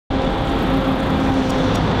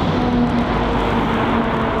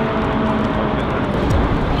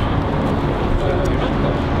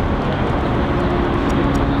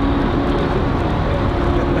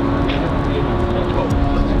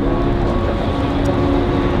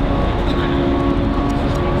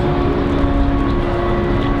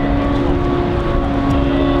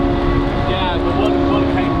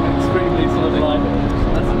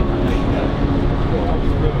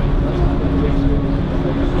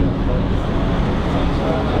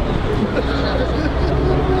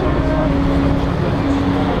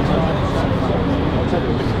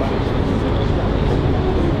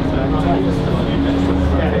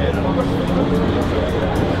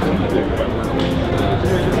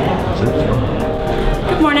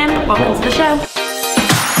to the show.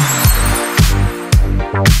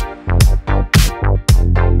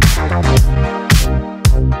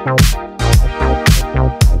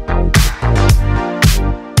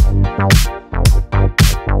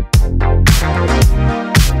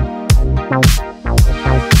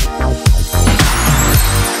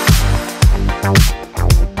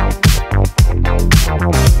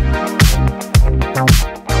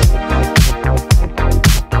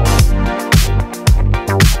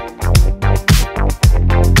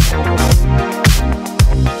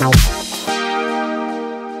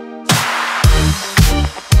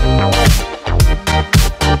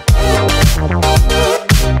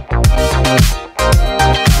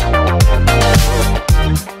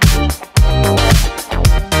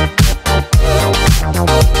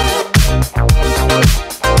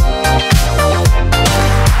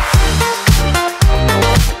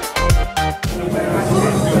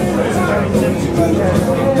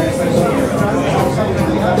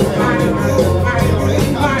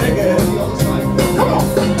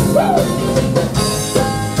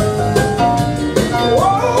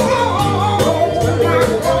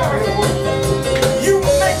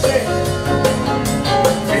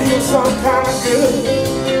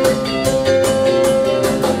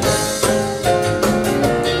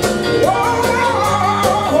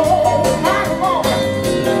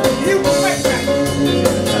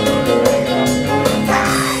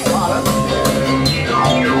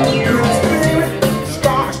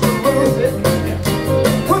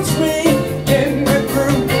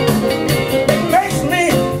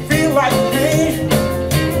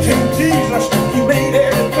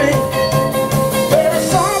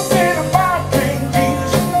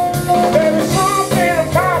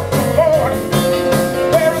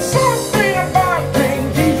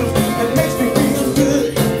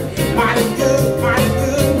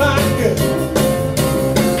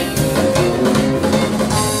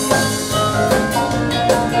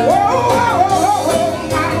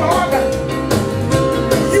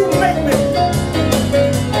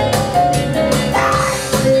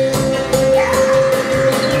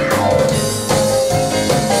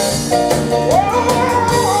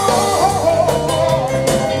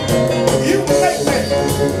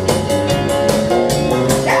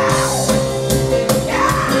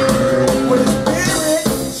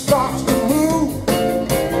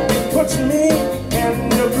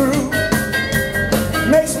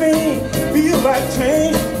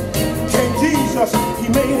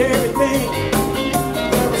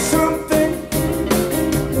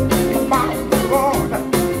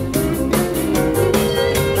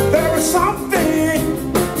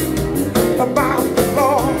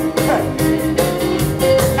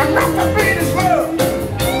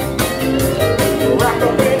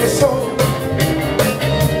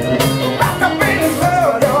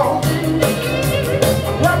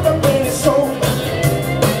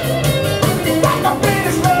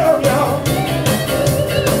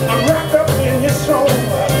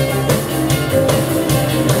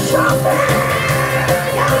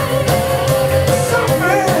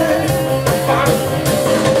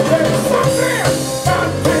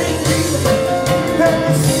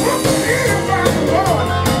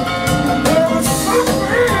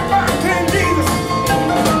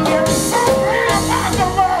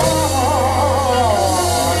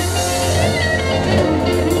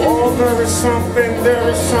 There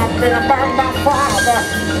is something about my father.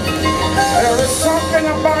 There is something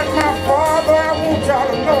about my father. I want y'all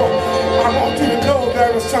to know. I want you to know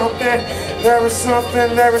there is something. There is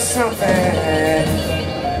something. There is something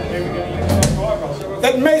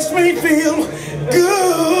that makes me feel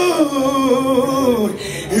good.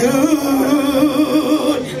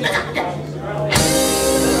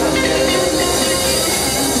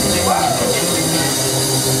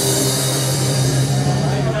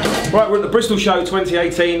 Right, we're at the Bristol show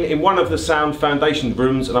 2018 in one of the Sound Foundation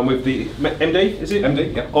rooms, and I'm with the MD, is it?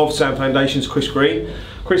 MD, yeah. Of Sound Foundations, Chris Green.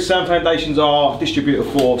 Chris, Sound Foundations are distributor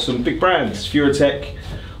for some big brands, Furutech,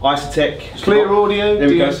 Isotek, ClearAudio,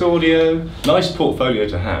 DS Audio. Nice portfolio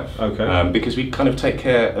to have. Okay. Because we kind of take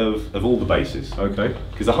care of all the bases. Okay.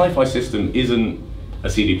 Because the hi-fi system isn't a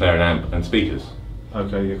CD player and amp and speakers.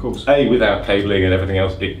 Okay, yeah, of course. Without cabling and everything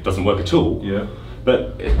else, it doesn't work at all. Yeah.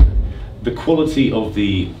 But the quality of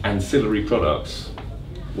the ancillary products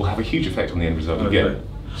will have a huge effect on the end result you get.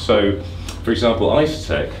 So, for example,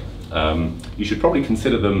 Isotek, you should probably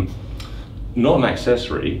consider them not an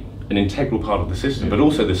accessory, an integral part of the system, but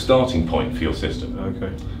also the starting point for your system.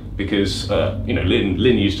 Okay. Because you know,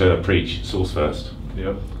 Lynn used to preach source first.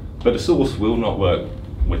 Yeah. But the source will not work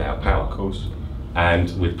without power. Of course.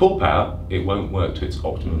 And with poor power, it won't work to its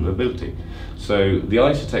optimum ability. So the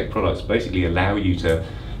Isotek products basically allow you to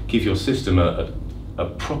give your system a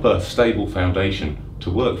proper, stable foundation to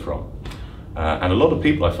work from. And a lot of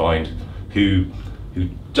people I find who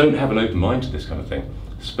don't have an open mind to this kind of thing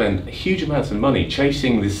spend huge amounts of money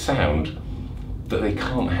chasing this sound that they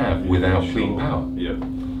can't have without clean power. Yeah.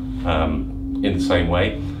 In the same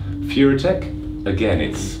way, Furutech, again,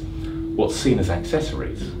 it's what's seen as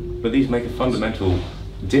accessories, but these make a fundamental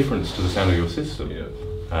difference to the sound of your system. Yeah.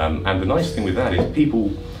 And the nice thing with that is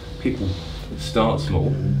people start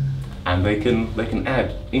small, and they can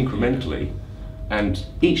add incrementally, and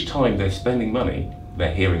each time they're spending money,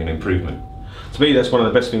 they're hearing an improvement. To me, that's one of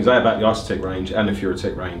the best things about the Isotek range and the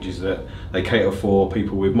Furutech range, is that they cater for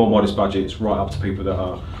people with more modest budgets, right up to people that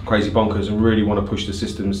are crazy bonkers and really want to push the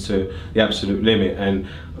systems to the absolute limit. And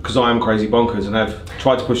because I am crazy bonkers and have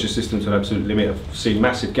tried to push the system to an absolute limit, I've seen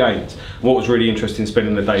massive gains. What was really interesting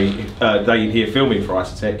spending the day in here filming for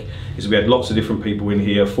Isotek is we had lots of different people in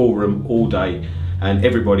here, full room all day, and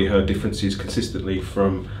everybody heard differences consistently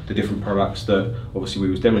from the different products that obviously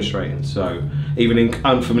we was demonstrating. So even in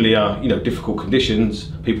unfamiliar, difficult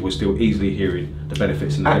conditions, people were still easily hearing the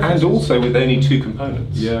benefits and the differences. And also with only 2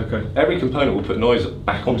 components. Yeah, okay. Every component will put noise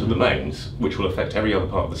back onto the mains, which will affect every other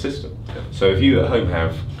part of the system. Yeah. So if you at home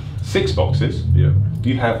have 6 boxes,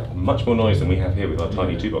 you have much more noise than we have here with our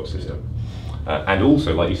tiny 2-box system. And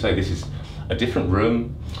also, like you say, this is a different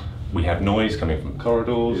room. We have noise coming from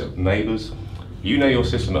corridors, neighbours. You know your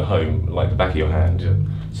system at home like the back of your hand,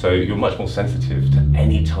 so you're much more sensitive to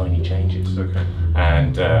any tiny changes. Okay.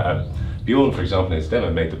 And Bjorn, for example, in his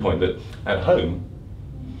demo made the point that at home,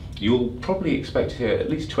 you'll probably expect to hear at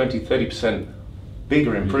least 20–30%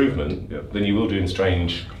 bigger improvement than you will do in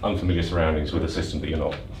strange, unfamiliar surroundings with a system that you're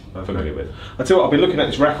not familiar with. I tell you what, I've been looking at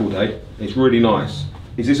this rack all day. It's really nice.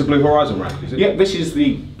 Is this a Blue Horizon rack? Is it? Yeah, this is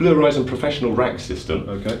the Blue Horizon professional rack system.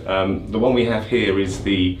 Okay. The one we have here is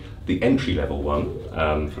the entry-level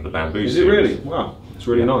one from the Bamboo Is series. it really? Wow, it's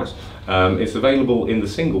really nice. It's available in the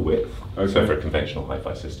single width, so for a conventional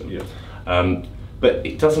hi-fi system. Yeah. But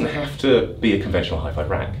it doesn't have to be a conventional hi-fi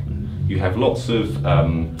rack. You have lots of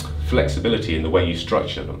flexibility in the way you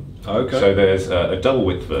structure them. Okay. So there's a double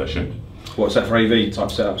width version. What's that for AV type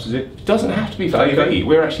setups, is it? It doesn't have to be for AV.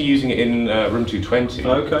 We're actually using it in room 220.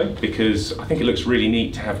 Okay. Because I think it looks really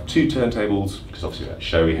neat to have 2 turntables, because obviously that's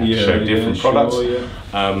show, we have to show different products.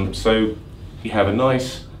 Sure, so you have a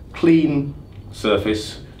nice, clean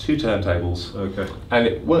surface, 2 turntables. Okay. And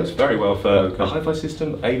it works very well for a hi-fi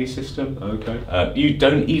system, AV system. Okay. You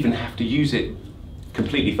don't even have to use it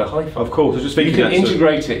completely for hi-fi. Of course, I was just thinking you can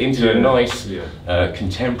integrate it into a nice, Yeah.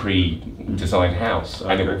 Contemporary designed house,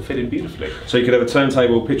 and it will fit in beautifully. So you could have a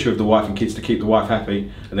turntable, picture of the wife and kids to keep the wife happy,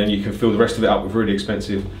 and then you can fill the rest of it up with really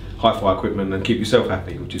expensive hi-fi equipment and keep yourself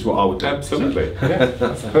happy, which is what I would do. Absolutely. Yeah,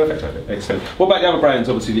 that's perfect idea. Excellent. What about the other brands,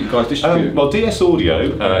 obviously, that you guys distribute? Well, DS Audio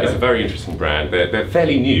is a very interesting brand. They're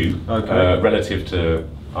fairly new relative to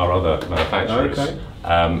our other manufacturers. Okay.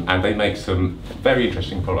 And they make some very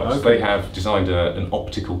interesting products. Okay. They have designed an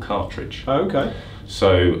optical cartridge. Okay.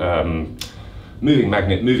 So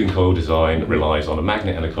moving coil design relies on a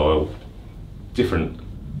magnet and a coil, different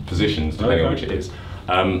positions depending on which it is.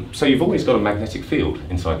 So you've always got a magnetic field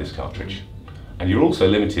inside this cartridge, and you're also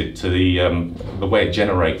limited to the way it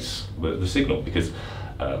generates the signal, because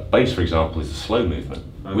bass, for example, is a slow movement,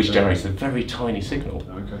 which generates a very tiny signal.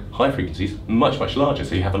 High frequencies, much larger,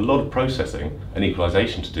 so you have a lot of processing and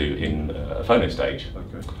equalization to do in a phono stage.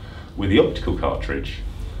 With the optical cartridge,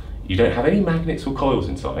 you don't have any magnets or coils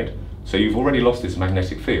inside, so you've already lost this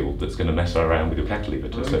magnetic field that's going to mess around with your cantilever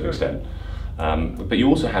to a certain extent. But you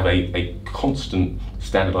also have a constant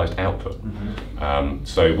standardized output.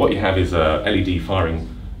 So what you have is a LED firing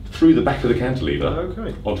through the back of the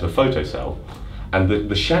cantilever onto a photo cell, and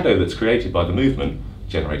the shadow that's created by the movement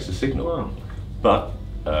generates the signal. Wow. But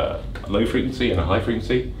low frequency and a high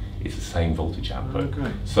frequency, it's the same voltage output.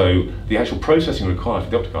 So the actual processing required for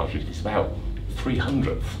the optical cartridge is about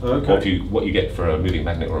 300th of what you get for a moving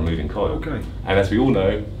magnet or a moving coil. And as we all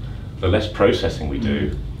know, the less processing we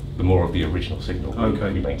do, the more of the original signal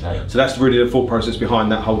we maintain. So that's really the thought process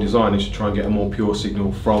behind that whole design, is to try and get a more pure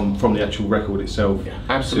signal from the actual record itself. Yeah,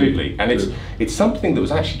 absolutely. And it's something that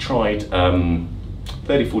was actually tried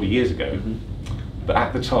 30–40 years ago, but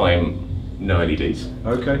at the time, no LEDs.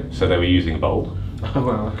 So they were using a bulb.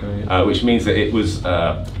 Which means that it was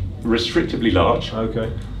restrictively large.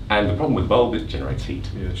 And the problem with the bulb is it generates heat.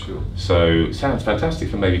 So it sounds fantastic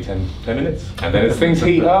for maybe 10 minutes, and then as things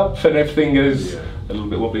heat up and everything goes a little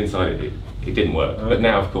bit wobbly inside, it didn't work. But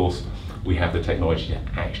now, of course, we have the technology to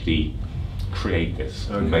actually create this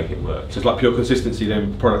and make it work. So it's like pure consistency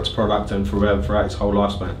then, product to product and throughout its whole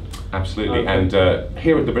lifespan. Absolutely, and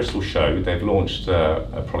here at the Bristol show they've launched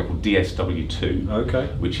a product called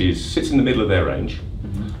DSW2, which sits in the middle of their range.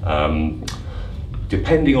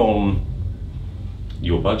 Depending on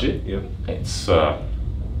your budget, it's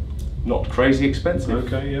not crazy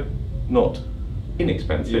expensive, not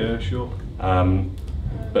inexpensive,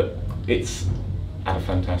 but it's at a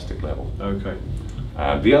fantastic level.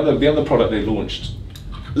 The other product they launched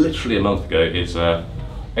literally a month ago is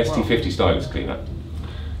ST50 stylus cleaner.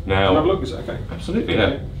 Now, can I have a look? Is it okay? Absolutely.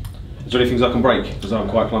 Yeah. Is there any things I can break? Because I'm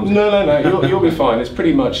quite clumsy. No. You'll be fine. It's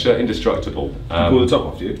pretty much indestructible. Pull the top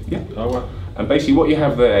off, do you? Yeah. Oh wow. And basically, what you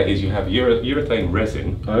have there is you have urethane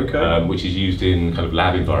resin, which is used in kind of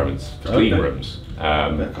lab environments, clean rooms,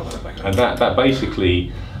 and that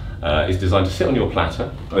basically is designed to sit on your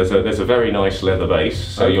platter. There's a very nice leather base,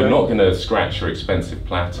 so you're not going to scratch your expensive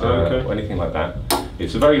platter or anything like that.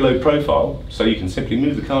 It's a very low profile, so you can simply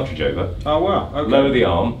move the cartridge over, lower the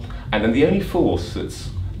arm, and then the only force that's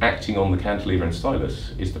acting on the cantilever and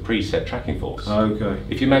stylus is the preset tracking force.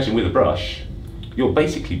 If you imagine with a brush, you're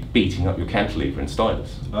basically beating up your cantilever and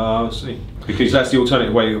stylus. I see. Because that's the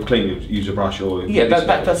alternative way of cleaning, use a brush or... Yeah,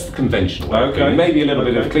 that's the conventional way of cleaning. Maybe a little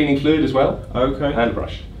bit of cleaning fluid as well, and a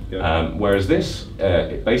brush. Whereas this,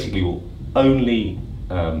 it basically will only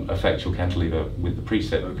affect your cantilever with the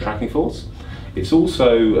preset tracking force. It's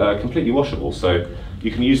also completely washable, so you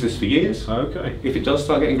can use this for years. If it does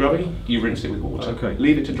start getting grubby, you rinse it with water.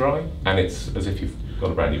 Leave it to dry, and it's as if you've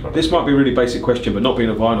got a brand new product. This might be a really basic question, but not being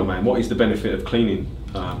a vinyl man, what is the benefit of cleaning?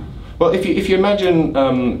 Well, if you imagine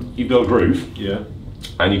you've got a groove,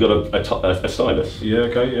 and you've got a stylus.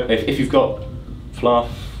 If you've got fluff,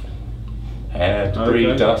 hair,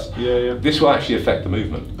 debris, dust, this will actually affect the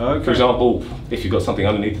movement. For example, if you've got something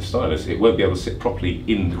underneath the stylus, it won't be able to sit properly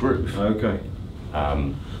in the groove.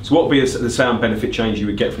 So what would be the sound benefit change you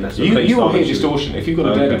would get from that? So you will hear distortion. If you've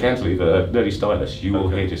got a dirty cantilever, a dirty stylus, you will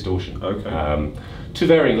hear distortion. To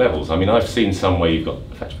varying levels. I mean, I've seen some where you've got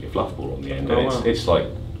effectively a fluff ball on the end, and it's like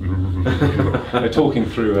they're talking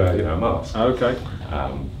through a mask.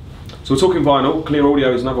 So we're talking vinyl.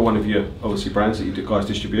 ClearAudio is another one of your obviously brands that you guys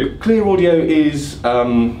distribute. ClearAudio is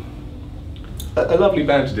a lovely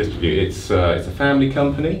band to distribute. It's a family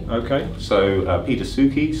company. So Peter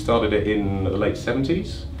Suki started it in the late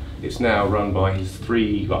 70s. It's now run by his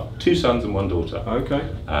two sons and one daughter.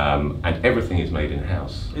 And everything is made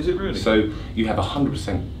in-house. Is it really? So you have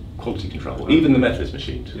 100% quality control. Even the metal is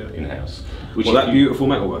machined in-house. Well, that beautiful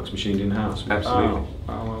metalwork's machined in-house. Absolutely.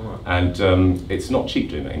 And it's not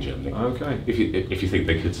cheap doing that in Germany. If you think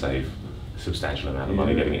they could save a substantial amount of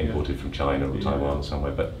money getting it imported from China or Taiwan or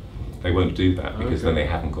somewhere, but they won't do that because then they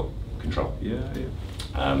haven't got control.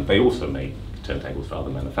 They also make turntables for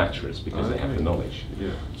other manufacturers because they have the knowledge.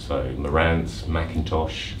 So Marantz,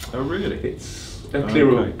 Macintosh. Oh really? It's a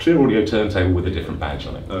ClearAudio turntable with a different badge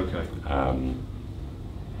on it.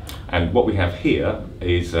 And what we have here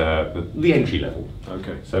is the entry level.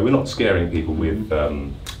 So we're not scaring people with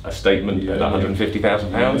a statement at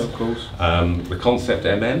 £150,000. Of course. The Concept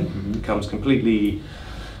MM comes completely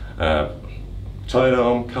tone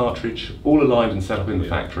arm, cartridge, all aligned and set up in the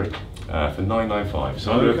factory for £995,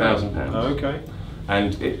 so under £1,000.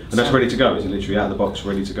 And that's ready to go, is it literally out of the box,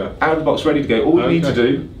 ready to go? Out of the box, ready to go. All you need to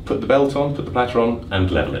do, put the belt on, put the platter on, and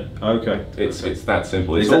level it. It's that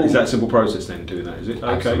simple. Is that a simple process then, doing that, is it?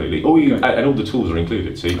 Absolutely. And all the tools are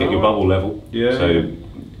included, so you get your bubble level. So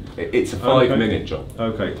it's a 5-minute job.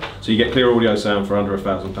 So you get ClearAudio sound for under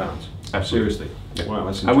 £1,000? Absolutely. Seriously? Wow,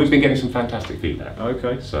 that's and we've been getting some fantastic feedback.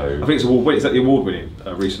 So I think it's is that the award winning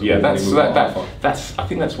recently? Yeah, I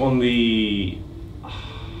think that's won the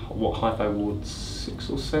what HiFi Awards 6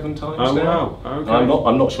 or 7 times now. Wow.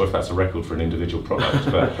 I'm not sure if that's a record for an individual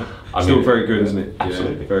product, but still very good, isn't it?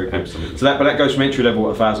 Absolutely, very good. Absolutely. So that goes from entry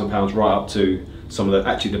level at £1,000 right up to some of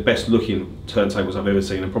the best looking turntables I've ever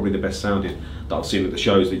seen, and probably the best sounding that I've seen at the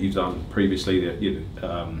shows that you've done previously.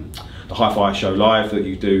 The Hi-Fi show live that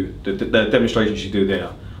you do, the demonstrations you do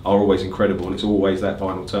there are always incredible, and it's always that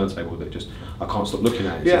vinyl turntable that just I can't stop looking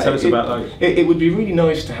at it. So tell us about those. It would be really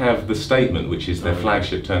nice to have the Statement, which is their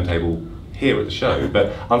flagship turntable, here at the show,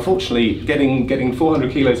 but unfortunately getting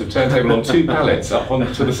 400 kilos of turntable on 2 pallets up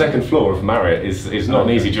onto the second floor of Marriott is not an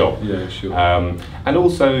easy job. And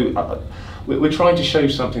also we're trying to show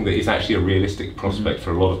something that is actually a realistic prospect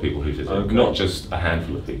for a lot of people who visit, not just a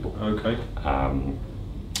handful of people.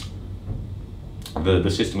 the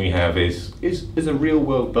system we have is a real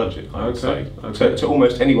world budget, I would say. Okay. To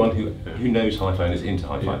almost anyone who knows hi-fi and is into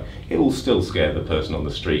hi-fi, it will still scare the person on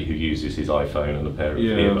the street who uses his iPhone and a pair of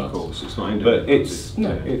earbuds. Of course, it's not. But it's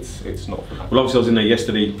not for that. Well, obviously I was in there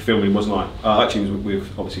yesterday filming. It wasn't like actually it was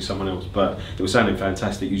with obviously someone else, but it was sounding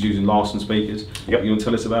fantastic. He was using Larsen speakers. Yep. You want to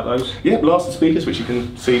tell us about those? Yeah, Larsen speakers, which you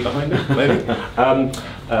can see behind me, maybe,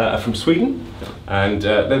 are from Sweden, and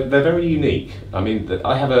they're very unique. I mean,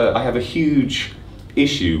 I have a huge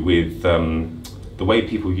issue with the way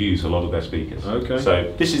people use a lot of their speakers. Okay.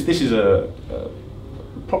 So this is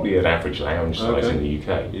probably an average lounge size in the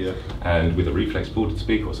UK. Yeah. And with a reflex ported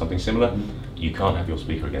speaker or something similar, you can't have your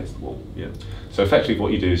speaker against the wall. Yeah. So effectively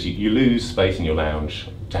what you do is you lose space in your lounge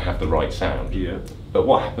to have the right sound. Yeah. But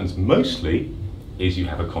what happens mostly is you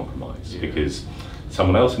have a compromise because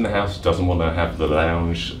someone else in the house doesn't want to have the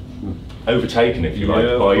lounge overtaken, if you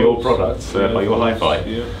like, by your products, by your hi-fi.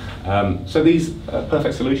 Yeah. So these are a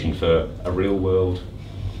perfect solution for a real world,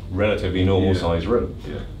 relatively normal size room.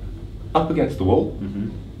 Yeah. Up against the wall,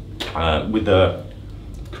 with the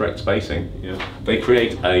correct spacing, they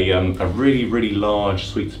create a really, really large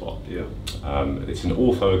sweet spot. Yeah. It's an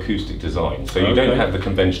orthoacoustic design, so you don't have the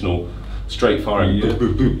conventional straight firing boop,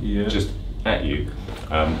 boop, boop, just at you.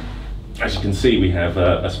 As you can see, we have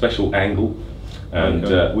a special angle, and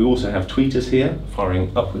we also have tweeters here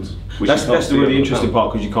firing upwards. That's the really interesting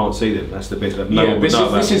part because you can't see them. That's the bit that no one would know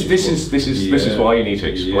about. This is why you need to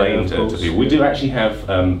explain to people. We do actually have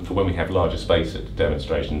for when we have larger space at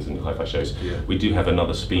demonstrations and hi-fi shows. We do have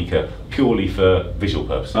another speaker purely for visual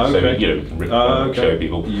purposes. So we can rip show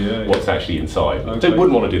people what's actually inside. They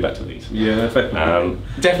wouldn't want to do that to these.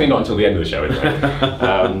 Definitely not until the end of the show anyway.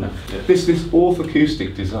 This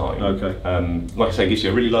orthoacoustic design, like I say, gives you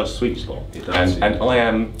a really large sweet spot. It does, and I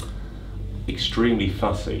am extremely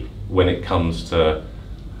fussy when it comes to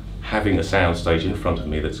having a soundstage in front of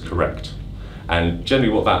me that's correct. And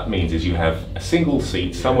generally what that means is you have a single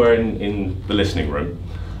seat somewhere in the listening room,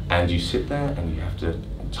 and you sit there and you have to,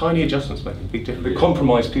 tiny adjustments make a big difference. The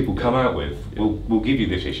compromise people come out with will give you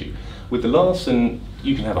this issue. With the Larsen,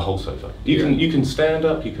 you can have a whole sofa. You can stand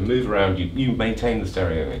up, you can move around, you maintain the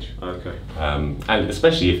stereo image. And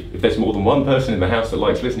especially if there's more than one person in the house that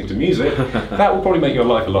likes listening to music, that will probably make your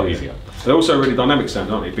life a lot easier. They're also really dynamic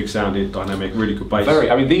sound, aren't they? Big sounded, dynamic, really good bass.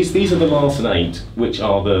 I mean, these are the Larsen 8, which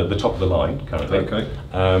are the top of the line currently.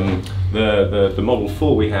 The Model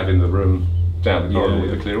 4 we have in the room down the corridor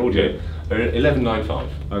with the ClearAudio are 1195.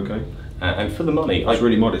 And for the money, it's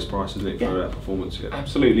really modest price, isn't it, for that performance?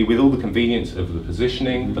 Absolutely, with all the convenience of the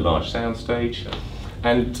positioning, the large soundstage,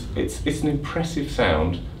 and it's an impressive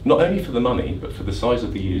sound, not only for the money but for the size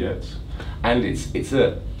of the units, and it's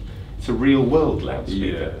a real world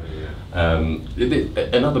loudspeaker.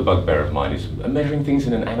 Another bugbear of mine is measuring things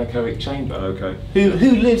in an anechoic chamber.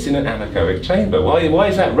 Who lives in an anechoic chamber? Why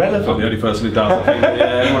is that relevant? I'm the only person who does. I think.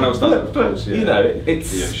 Everyone else does. Of course, you know,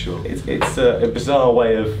 it's a bizarre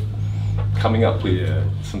way of coming up with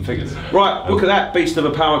some figures. Right, look at that beast of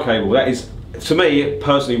a power cable. That is, to me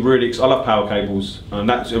personally, really. I love power cables, and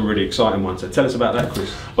that's a really exciting one. So tell us about that,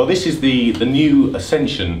 Chris. Well, this is the new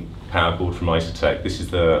Ascension power cord from Isotek. This is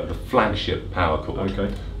the flagship power cord.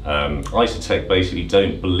 Isotek basically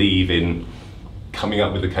don't believe in coming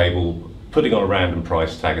up with a cable, putting on a random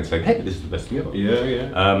price tag and saying, hey, this is the best thing ever.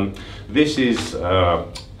 This is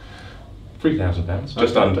 £3,000,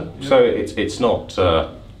 just under. So it's not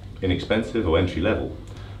inexpensive or entry level,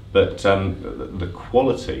 but the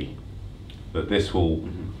quality that this will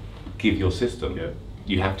give your system,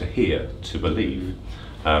 you have to hear to believe.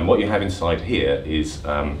 What you have inside here is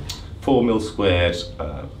 4mm squared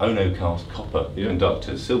Ono cast copper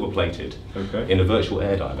conductors, silver plated, in a virtual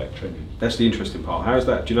air dielectric. That's the interesting part. How is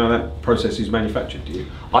that? Do you know how that process is manufactured? Do you?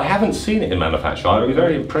 I haven't seen it in manufacture. I'd be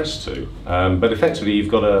very impressed to. But effectively, you've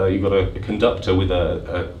got a conductor with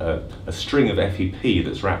a string of FEP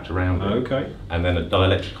that's wrapped around it, and then a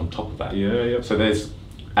dielectric on top of that. So there's,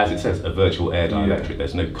 as it says, a virtual air dielectric.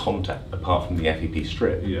 There's no contact apart from the FEP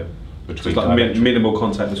strip. So it's like minimal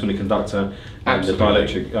contact between the conductor and the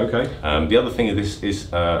dielectric. The other thing of this is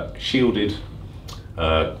shielded,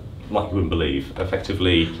 like you wouldn't believe.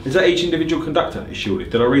 Effectively, is that each individual conductor is shielded?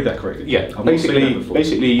 Did I read that correctly? Yeah.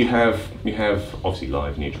 Basically, you have obviously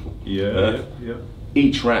live, neutral, earth,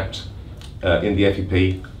 each wrapped in the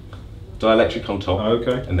FEP, dielectric on top,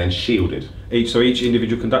 and then shielded. So each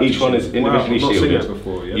individual conductor. Each one is individually shielded. I've not seen that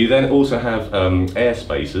before, You then also have air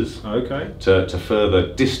spacers to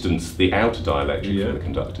further distance the outer dielectric from the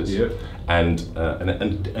conductors, and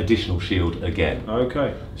an additional shield again.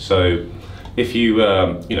 Okay. So if you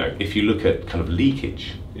if you look at kind of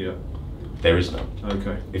leakage, there is none.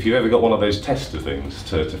 Okay. If you've ever got one of those tester things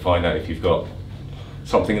to find out if you've got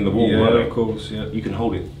something in the wall running, of course, yeah. you can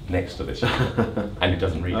hold it next to this and it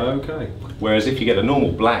doesn't read it. Okay. Whereas if you get a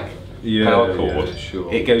normal black power cord,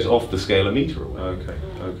 sure. it goes off the scale a metre away. Okay,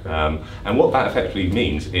 okay. And what that effectively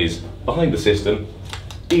means is, behind the system,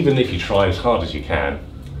 even if you try as hard as you can,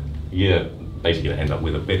 you're basically going to end up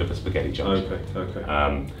with a bit of a spaghetti junction. Okay,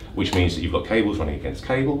 okay. Which means that you've got cables running against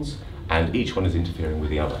cables, and each one is interfering with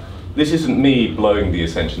the other. This isn't me blowing the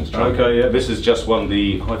Ascension's trumpet. Okay, yeah. This has just won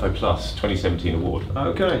the HiFi Plus 2017 award.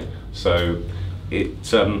 Okay. So it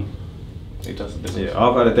does the business. Yeah,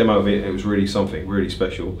 I've had a demo of it. It was really something, really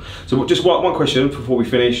special. So just one question before we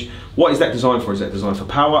finish. What is that designed for? Is that designed for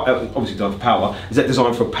power? Obviously designed for power. Is that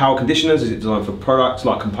designed for power conditioners? Is it designed for products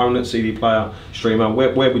like components, CD player, streamer?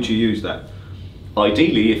 Where would you use that?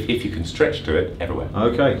 Ideally, if you can stretch to it, everywhere.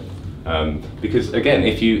 Okay. Because again,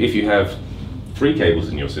 if you have 3 cables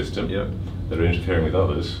in your system that are interfering with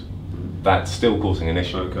others, that's still causing an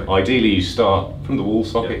issue. Okay. Ideally, you start from the wall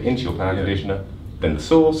socket into your power conditioner, then the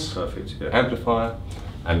source, amplifier,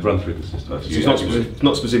 and run through the system. So it's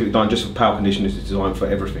not specifically designed just for power conditioners, it's designed for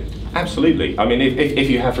everything. Absolutely. I mean, if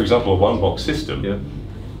you have, for example, a 1-box system. Yeah,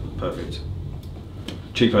 perfect.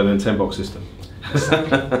 Cheaper than a 10-box system.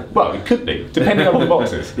 Well, it could be, depending on the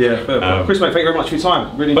boxes. Yeah, fair play. Chris, mate, thank you very much for your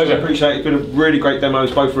time. Really appreciate it. It's been a really great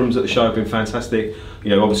demos. Both rooms at the show have been fantastic. You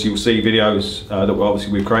know, obviously you'll see videos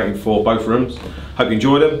that we're creating for both rooms. Hope you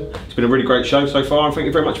enjoyed them. It's been a really great show so far, and thank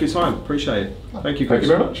you very much for your time. Appreciate it. Thank you, Chris.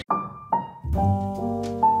 Thank you very much.